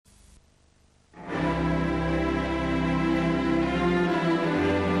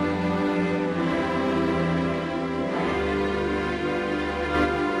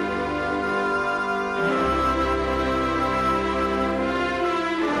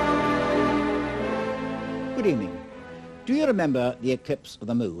Good evening. Do you remember the eclipse of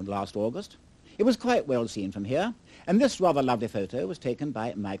the moon last August? It was quite well seen from here, and this rather lovely photo was taken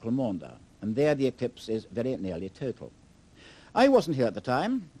by Michael Maunder, and there the eclipse is very nearly total. I wasn't here at the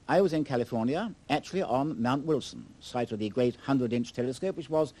time. I was in California, actually on Mount Wilson, site of the great 100-inch telescope,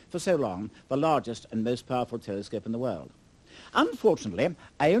 which was, for so long, the largest and most powerful telescope in the world. Unfortunately,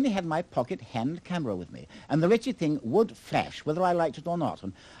 I only had my pocket hand camera with me, and the wretched thing would flash whether I liked it or not,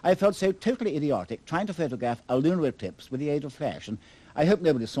 and I felt so totally idiotic trying to photograph a lunar eclipse with the aid of flash, and I hope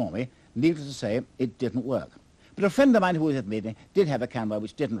nobody saw me. Needless to say, it didn't work. But a friend of mine who was with me did have a camera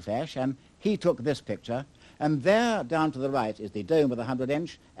which didn't flash, and he took this picture, and there down to the right is the dome of the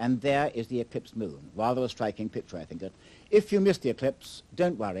 100-inch, and there is the eclipsed moon. Rather a striking picture, I think. If you missed the eclipse,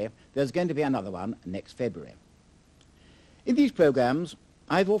 don't worry, there's going to be another one next February. In these programs,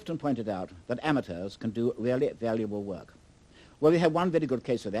 I've often pointed out that amateurs can do really valuable work. Well, we had one very good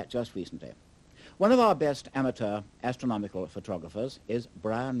case of that just recently. One of our best amateur astronomical photographers is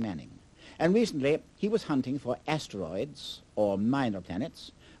Brian Manning, and recently he was hunting for asteroids, or minor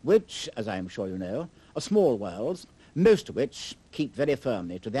planets, which, as I am sure you know, are small worlds, most of which keep very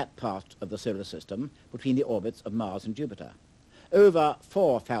firmly to that part of the solar system between the orbits of Mars and Jupiter. Over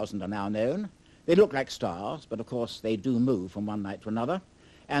 4,000 are now known. They look like stars, but of course they do move from one night to another,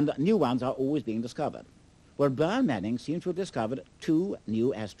 and new ones are always being discovered. Well, Brian Manning seems to have discovered 2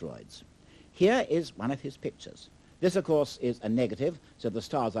 new asteroids. Here is one of his pictures. This, of course, is a negative, so the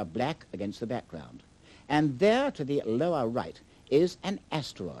stars are black against the background. And there to the lower right is an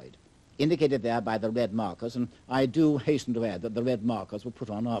asteroid, indicated there by the red markers, and I do hasten to add that the red markers were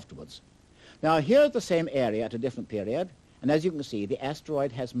put on afterwards. Now, here's the same area at a different period, and as you can see, the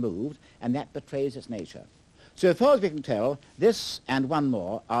asteroid has moved, and that betrays its nature. So as far as we can tell, this and one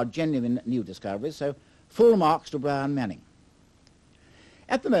more are genuine new discoveries, so full marks to Brian Manning.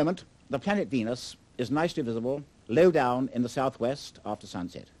 At the moment, the planet Venus is nicely visible, low down in the southwest after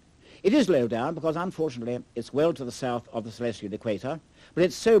sunset. It is low down because, unfortunately, it's well to the south of the celestial equator, but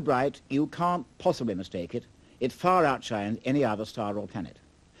it's so bright you can't possibly mistake it. It far outshines any other star or planet.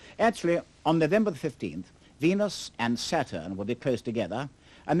 Actually, on November the 15th, Venus and Saturn will be close together,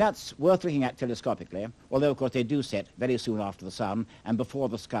 and that's worth looking at telescopically, although, of course, they do set very soon after the sun and before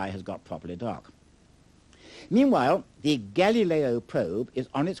the sky has got properly dark. Meanwhile, the Galileo probe is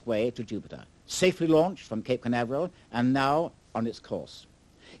on its way to Jupiter, safely launched from Cape Canaveral and now on its course.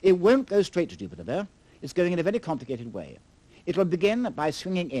 It won't go straight to Jupiter, though. It's going in a very complicated way. It will begin by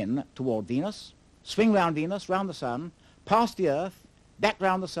swinging in toward Venus, swing round Venus, round the sun, past the Earth, back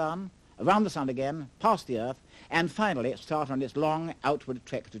round the sun, around the sun again, past the Earth, and finally start on its long outward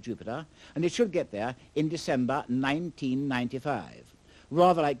trek to Jupiter, and it should get there in December 1995.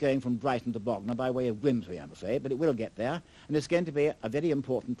 Rather like going from Brighton to Bognor by way of Grimsby, I'm afraid, but it will get there, and it's going to be a very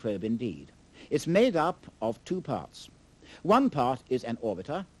important probe indeed. It's made up of 2 parts. One part is an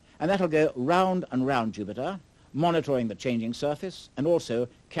orbiter, and that'll go round and round Jupiter, monitoring the changing surface, and also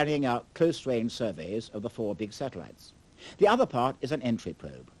carrying out close-range surveys of the 4 big satellites. The other part is an entry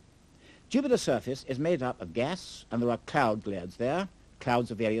probe. Jupiter's surface is made up of gas, and there are cloud glares there,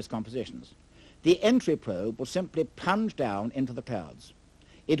 clouds of various compositions. The entry probe will simply plunge down into the clouds.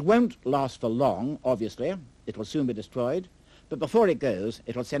 It won't last for long, obviously. It will soon be destroyed. But before it goes,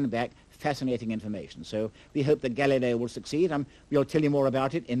 it will send back fascinating information. So we hope that Galileo will succeed, and we'll tell you more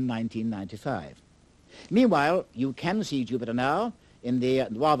about it in 1995. Meanwhile, you can see Jupiter now in the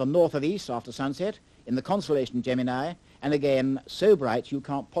rather north of east after sunset, in the constellation Gemini, and again, so bright you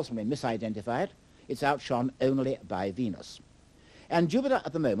can't possibly misidentify it. It's outshone only by Venus. And Jupiter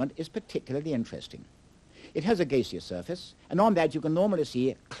at the moment is particularly interesting. It has a gaseous surface, and on that you can normally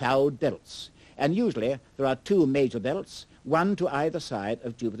see cloud belts. And usually there are 2 major belts, one to either side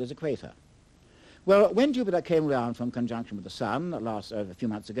of Jupiter's equator. Well, when Jupiter came round from conjunction with the Sun a few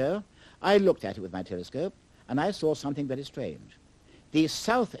months ago, I looked at it with my telescope, and I saw something very strange. The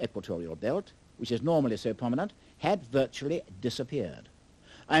south equatorial belt, which is normally so prominent, had virtually disappeared.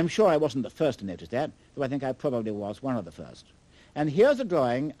 I'm sure I wasn't the first to notice that, though I think I probably was one of the first. And here's a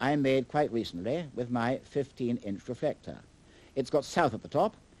drawing I made quite recently with my 15-inch reflector. It's got south at the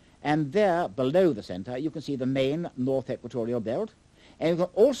top, and there below the center you can see the main north equatorial belt, and you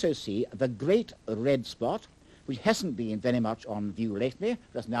can also see the great red spot, which hasn't been very much on view lately,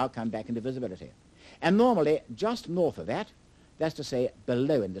 but has now come back into visibility. And normally, just north of that, that's to say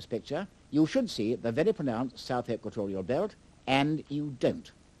below in this picture, you should see the very pronounced south equatorial belt, and you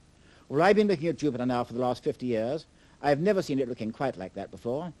don't. Well, I've been looking at Jupiter now for the last 50 years. I've never seen it looking quite like that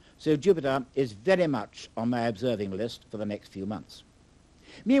before, so Jupiter is very much on my observing list for the next few months.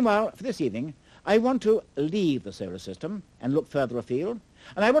 Meanwhile, for this evening, I want to leave the solar system and look further afield,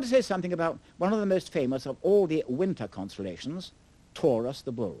 and I want to say something about one of the most famous of all the winter constellations, Taurus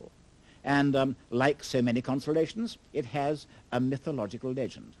the Bull. And like so many constellations, it has a mythological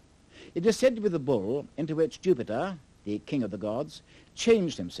legend. It is said to be the bull into which Jupiter, the king of the gods,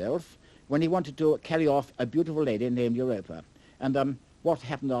 changed himself when he wanted to carry off a beautiful lady named Europa. And what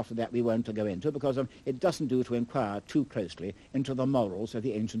happened after that we won't go into, because it doesn't do to inquire too closely into the morals of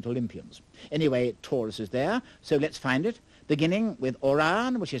the ancient Olympians. Anyway, Taurus is there, so let's find it, beginning with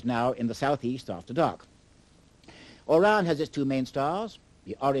Orion, which is now in the southeast after dark. Orion has its two main stars,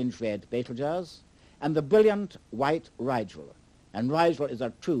 the orange-red Betelgeuse, and the brilliant white Rigel. And Rigel is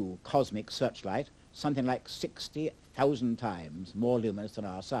a true cosmic searchlight, something like 60,000 times more luminous than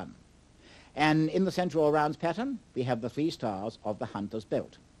our sun. And in the central Orion's pattern, we have the three stars of the Hunter's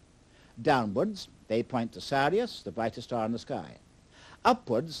Belt. Downwards, they point to Sirius, the brightest star in the sky.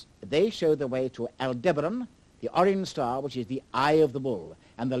 Upwards, they show the way to Aldebaran, the orange star, which is the eye of the bull,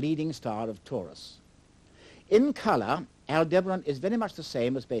 and the leading star of Taurus. In color, Aldebaran is very much the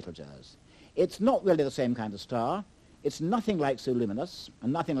same as Betelgeuse. It's not really the same kind of star. It's nothing like so luminous,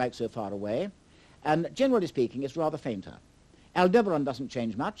 and nothing like so far away, and generally speaking, it's rather fainter. Aldebaran doesn't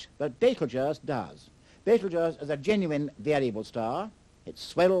change much, but Betelgeuse does. Betelgeuse is a genuine variable star. It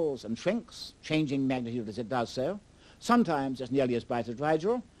swells and shrinks, changing magnitude as it does so. Sometimes it's nearly as bright as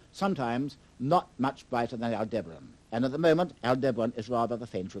Rigel, sometimes not much brighter than Aldebaran. And at the moment, Aldebaran is rather the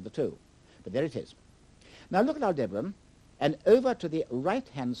fainter of the two. But there it is. Now look at Aldebaran, and over to the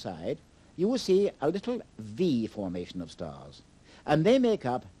right-hand side, you will see a little V formation of stars. And they make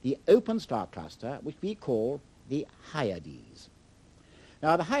up the open star cluster, which we call the Hyades.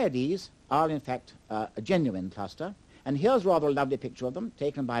 Now the Hyades are in fact a genuine cluster, and here's rather a lovely picture of them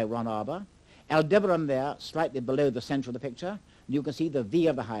taken by Ron Arbour. Aldebaran there, slightly below the center of the picture, and you can see the V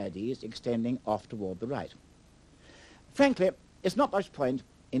of the Hyades extending off toward the right. Frankly, it's not much point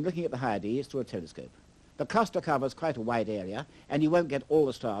in looking at the Hyades through a telescope. The cluster covers quite a wide area, and you won't get all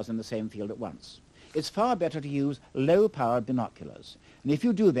the stars in the same field at once. It's far better to use low-powered binoculars, and if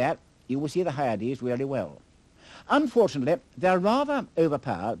you do that, you will see the Hyades really well. Unfortunately, they're rather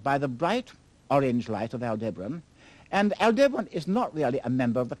overpowered by the bright orange light of Aldebaran, and Aldebaran is not really a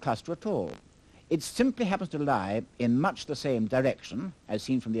member of the cluster at all. It simply happens to lie in much the same direction as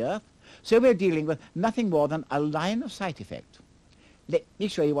seen from the Earth, so we're dealing with nothing more than a line of sight effect. Let me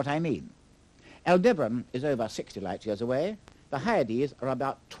show you what I mean. Aldebaran is over 60 light years away. The Hyades are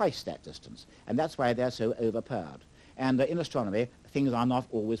about twice that distance, and that's why they're so overpowered. And in astronomy, things are not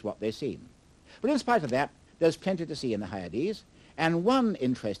always what they seem. But in spite of that, there's plenty to see in the Hyades, and one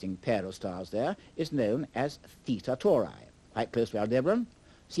interesting pair of stars there is known as Theta Tauri, quite close to Aldebaran.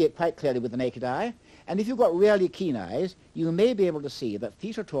 See it quite clearly with the naked eye, and if you've got really keen eyes, you may be able to see that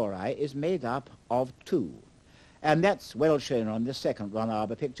Theta Tauri is made up of two. And that's well shown on this second Ron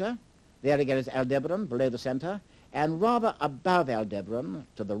Arbour picture. There again is Aldebaran below the center, and rather above Aldebaran,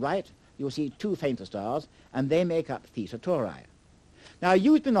 to the right, you'll see two fainter stars, and they make up Theta Tauri. Now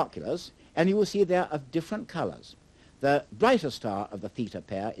use binoculars, and you will see they're of different colors. The brighter star of the Theta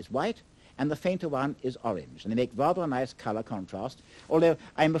pair is white, and the fainter one is orange, and they make rather a nice color contrast, although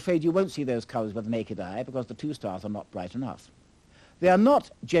I'm afraid you won't see those colors with the naked eye, because the two stars are not bright enough. They are not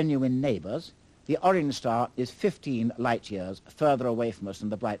genuine neighbors. The orange star is 15 light years further away from us than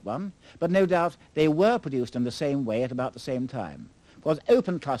the bright one, but no doubt they were produced in the same way at about the same time. Because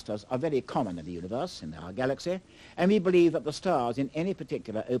open clusters are very common in the universe, in our galaxy, and we believe that the stars in any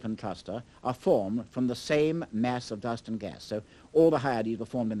particular open cluster are formed from the same mass of dust and gas. So all the Hyades were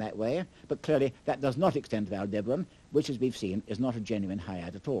formed in that way, but clearly that does not extend to Aldebaran, which, as we've seen, is not a genuine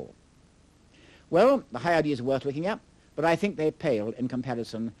Hyade at all. Well, the Hyades are worth looking at, but I think they pale in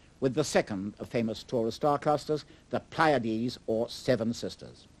comparison with the second of famous Taurus star clusters, the Pleiades, or Seven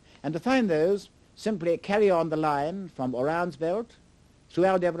Sisters. And to find those, simply carry on the line from Orion's belt through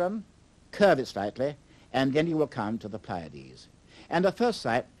Aldebaran, curve it slightly, and then you will come to the Pleiades. And at first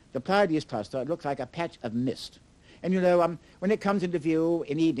sight, the Pleiades cluster looks like a patch of mist. And you know, when it comes into view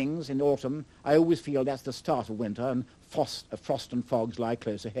in evenings in autumn, I always feel that's the start of winter, and frost and fogs lie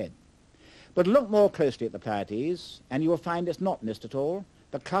close ahead. But look more closely at the Pleiades, and you will find it's not mist at all.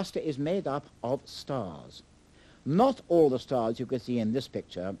 The cluster is made up of stars. Not all the stars you can see in this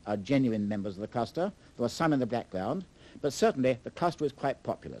picture are genuine members of the cluster. There are some in the background, but certainly the cluster is quite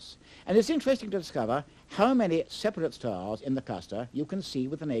populous. And it's interesting to discover how many separate stars in the cluster you can see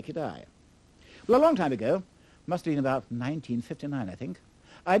with the naked eye. Well, a long time ago, must have been about 1959, I think,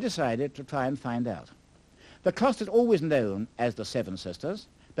 I decided to try and find out. The cluster is always known as the Seven Sisters,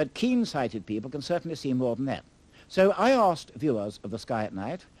 but keen-sighted people can certainly see more than that. So I asked viewers of the sky at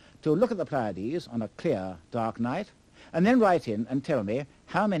night to look at the Pleiades on a clear, dark night, and then write in and tell me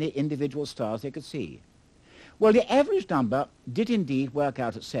how many individual stars they could see. Well, the average number did indeed work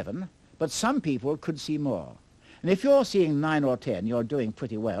out at 7, but some people could see more. And if you're seeing 9 or 10, you're doing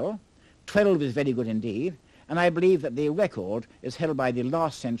pretty well. 12 is very good indeed, and I believe that the record is held by the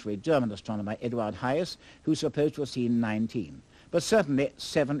last century German astronomer Eduard Heiss, who's supposed to have seen 19. But certainly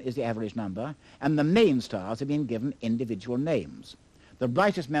 7 is the average number, and the main stars have been given individual names. The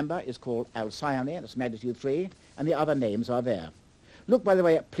brightest member is called Alcyone, that's magnitude 3, and the other names are there. Look, by the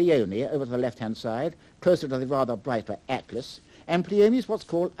way, at Pleione over to the left-hand side, closer to the rather brighter Atlas, and Pleione is what's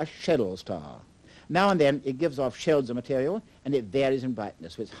called a shell star. Now and then it gives off shells of material, and it varies in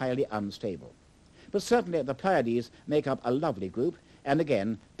brightness, so it's highly unstable. But certainly the Pleiades make up a lovely group, and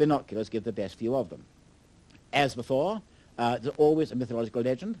again, binoculars give the best view of them. As before, there's always a mythological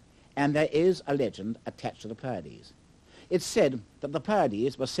legend, and there is a legend attached to the Pleiades. It's said that the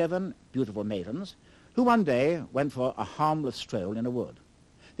Pleiades were 7 beautiful maidens who one day went for a harmless stroll in a wood.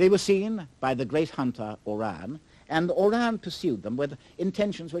 They were seen by the great hunter Orion, and Orion pursued them with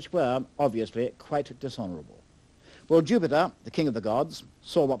intentions which were obviously quite dishonorable. Well, Jupiter, the king of the gods,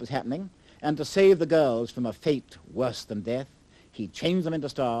 saw what was happening, and to save the girls from a fate worse than death, he changed them into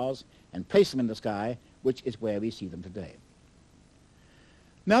stars and placed them in the sky, which is where we see them today.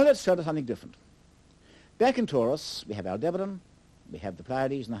 Now let's turn to something different. Back in Taurus, we have Aldebaran, we have the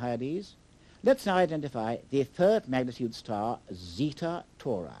Pleiades and the Hyades. Let's now identify the 3rd magnitude star, Zeta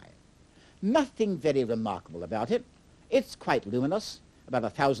Tauri. Nothing very remarkable about it. It's quite luminous, about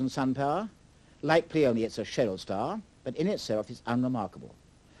 1,000 sun power. Like Pleione, it's a shell star, but in itself it's unremarkable.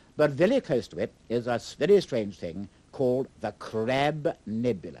 But very close to it is a very strange thing called the Crab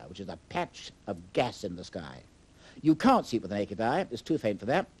Nebula, which is a patch of gas in the sky. You can't see it with the naked eye. It's too faint for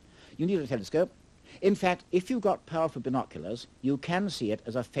that. You need a telescope. In fact, if you've got powerful binoculars, you can see it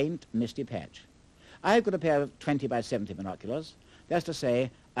as a faint, misty patch. I've got a pair of 20 by 70 binoculars. That's to say,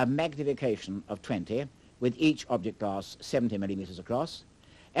 a magnification of 20, with each object glass 70 millimeters across.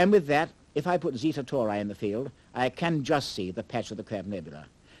 And with that, if I put Zeta Tauri in the field, I can just see the patch of the Crab Nebula.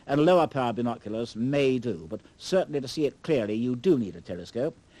 And lower power binoculars may do, but certainly to see it clearly, you do need a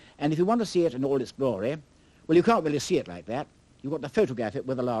telescope. And if you want to see it in all its glory, well, you can't really see it like that. You've got to photograph it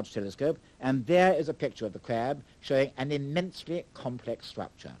with a large telescope, and there is a picture of the crab showing an immensely complex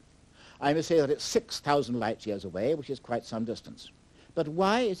structure. I must say that it's 6,000 light years away, which is quite some distance. But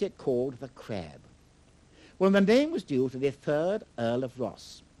why is it called the crab? Well, the name was due to the 3rd Earl of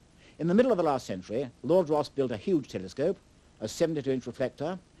Ross. In the middle of the last century, Lord Ross built a huge telescope, a 72-inch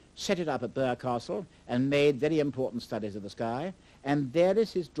reflector, set it up at Birr Castle, and made very important studies of the sky, and there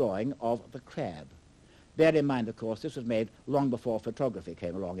is his drawing of the crab. Bear in mind, of course, this was made long before photography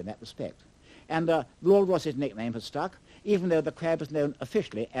came along in that respect. And Lord Ross's nickname has stuck, even though the crab is known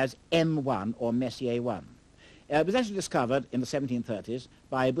officially as M1 or Messier 1. It was actually discovered in the 1730s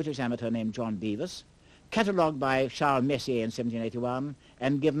by a British amateur named John Bevis, catalogued by Charles Messier in 1781,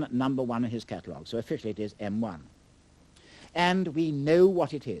 and given number 1 in his catalogue. So officially it is M1. And we know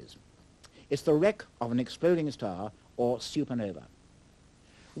what it is. It's the wreck of an exploding star or supernova.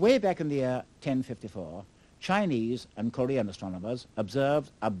 Way back in the year 1054, Chinese and Korean astronomers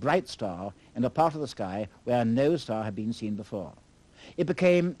observed a bright star in a part of the sky where no star had been seen before. It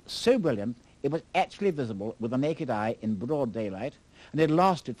became so brilliant it was actually visible with the naked eye in broad daylight, and it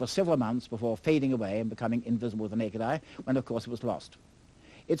lasted for several months before fading away and becoming invisible with the naked eye, when of course it was lost.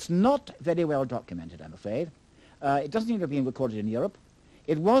 It's not very well documented, I'm afraid. It doesn't seem to have been recorded in Europe.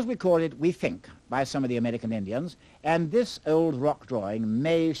 It was recorded, we think, by some of the American Indians, and this old rock drawing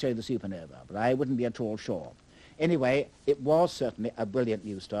may show the supernova, but I wouldn't be at all sure. Anyway, it was certainly a brilliant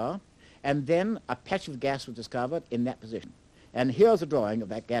new star, and then a patch of gas was discovered in that position. And here's a drawing of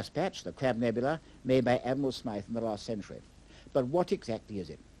that gas patch, the Crab Nebula, made by Admiral Smythe in the last century. But what exactly is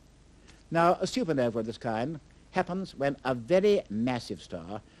it? Now, a supernova of this kind happens when a very massive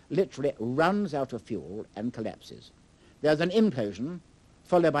star literally runs out of fuel and collapses. There's an implosion,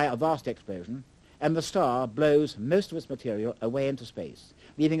 followed by a vast explosion, and the star blows most of its material away into space,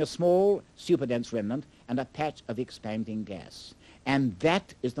 leaving a small, superdense remnant and a patch of expanding gas. And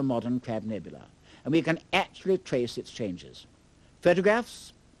that is the modern Crab Nebula, and we can actually trace its changes.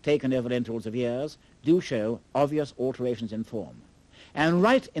 Photographs, taken over intervals of years, do show obvious alterations in form. And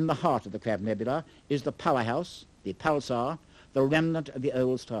right in the heart of the Crab Nebula is the powerhouse, the pulsar, the remnant of the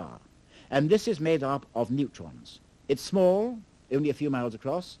old star. And this is made up of neutrons. It's small, only a few miles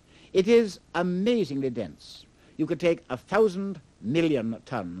across. It is amazingly dense. You could take 1,000 million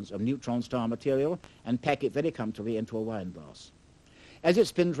tons of neutron star material and pack it very comfortably into a wine glass. As it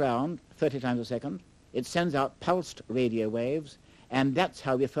spins round 30 times a second, it sends out pulsed radio waves, and that's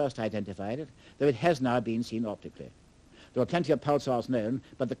how we first identified it, though it has now been seen optically. There are plenty of pulsars known,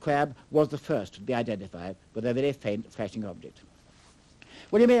 but the crab was the first to be identified with a very faint flashing object.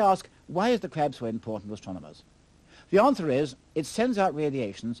 Well, you may ask, why is the crab so important to astronomers? The answer is, it sends out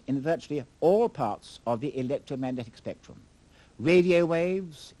radiations in virtually all parts of the electromagnetic spectrum. Radio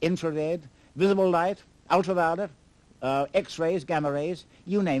waves, infrared, visible light, ultraviolet, X-rays, gamma rays,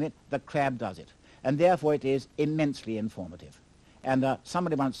 you name it, the crab does it. And therefore it is immensely informative. And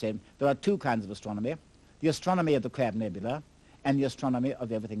somebody once said there are two kinds of astronomy, the astronomy of the Crab Nebula and the astronomy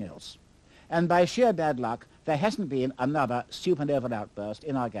of everything else. And by sheer bad luck, there hasn't been another supernova outburst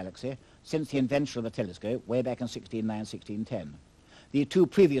in our galaxy since the invention of the telescope way back in 1609, 1610. The two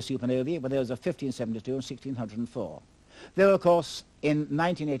previous supernovae were those of 1572 and 1604. Though, of course, in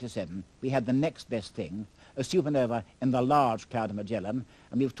 1987, we had the next best thing, a supernova in the Large Cloud of Magellan,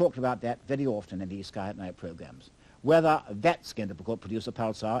 and we've talked about that very often in these Sky at Night programs. Whether that's going to produce a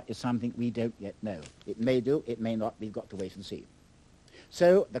pulsar is something we don't yet know. It may do, it may not, we've got to wait and see.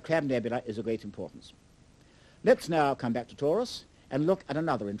 So the Crab Nebula is of great importance. Let's now come back to Taurus and look at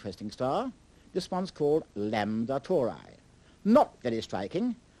another interesting star. This one's called Lambda Tauri. Not very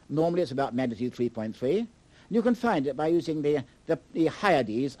striking. Normally it's about magnitude 3.3. You can find it by using the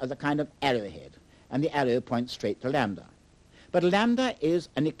Hyades as a kind of arrowhead, and the arrow points straight to lambda. But lambda is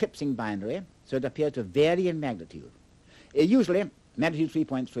an eclipsing binary, so it appears to vary in magnitude. Usually, magnitude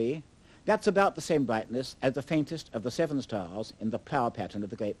 3.3, that's about the same brightness as the faintest of the 7 stars in the plough pattern of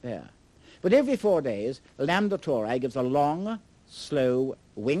the Great Bear. But every 4 days, Lambda Tauri gives a long, slow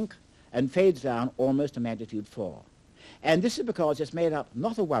wink and fades down almost to magnitude 4. And this is because it's made up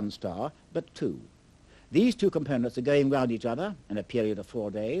not of one star, but two. These two components are going round each other in a period of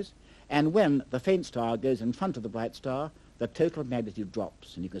 4 days, and when the faint star goes in front of the bright star, the total magnitude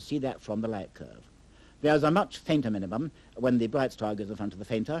drops, and you can see that from the light curve. There's a much fainter minimum when the bright star goes in front of the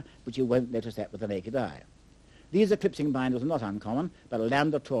fainter, but you won't notice that with the naked eye. These eclipsing binders are not uncommon, but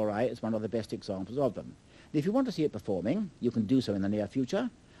Lambda Tauri is one of the best examples of them. And if you want to see it performing, you can do so in the near future.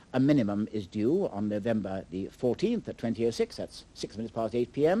 A minimum is due on November the 14th at 20:06, that's 6 minutes past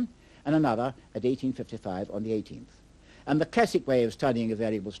 8 p.m., and another at 18:55 on the 18th. And the classic way of studying a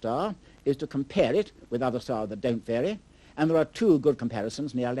variable star is to compare it with other stars that don't vary, and there are two good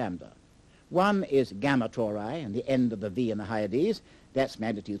comparisons near lambda. One is Gamma Tauri, and the end of the V in the Hyades, that's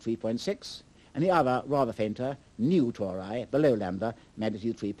magnitude 3.6, and the other, rather fainter, Nu Tauri, below lambda,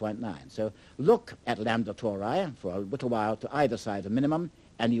 magnitude 3.9. So look at Lambda Tauri for a little while to either side of minimum,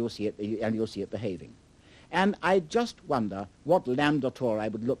 and you'll see it behaving. And I just wonder what Lambda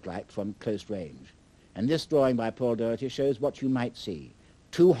Tauri would look like from close range. And this drawing by Paul Doherty shows what you might see.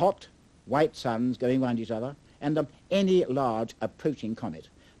 Two hot, white suns going round each other, and any large approaching comet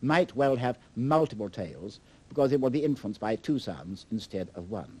might well have multiple tails because it will be influenced by two suns instead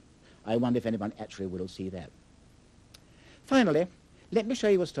of one. I wonder if anyone actually will see that. Finally, let me show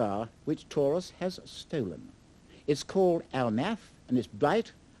you a star which Taurus has stolen. It's called Alnath, and it's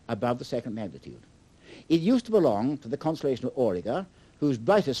bright above the second magnitude. It used to belong to the constellation of Auriga, whose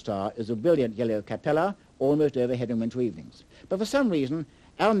brightest star is a brilliant yellow Capella almost overhead in winter evenings. But for some reason,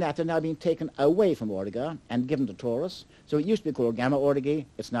 Alnath has now been taken away from Auriga and given to Taurus, so it used to be called Gamma Aurigui,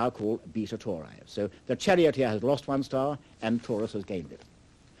 it's now called Beta Tauri. So the charioteer has lost one star, and Taurus has gained it.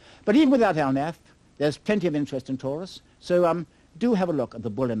 But even without Alnath, there's plenty of interest in Taurus, so do have a look at the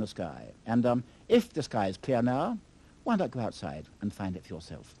bull in the sky. And if the sky is clear now, why not go outside and find it for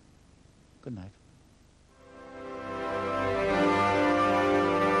yourself? Good night.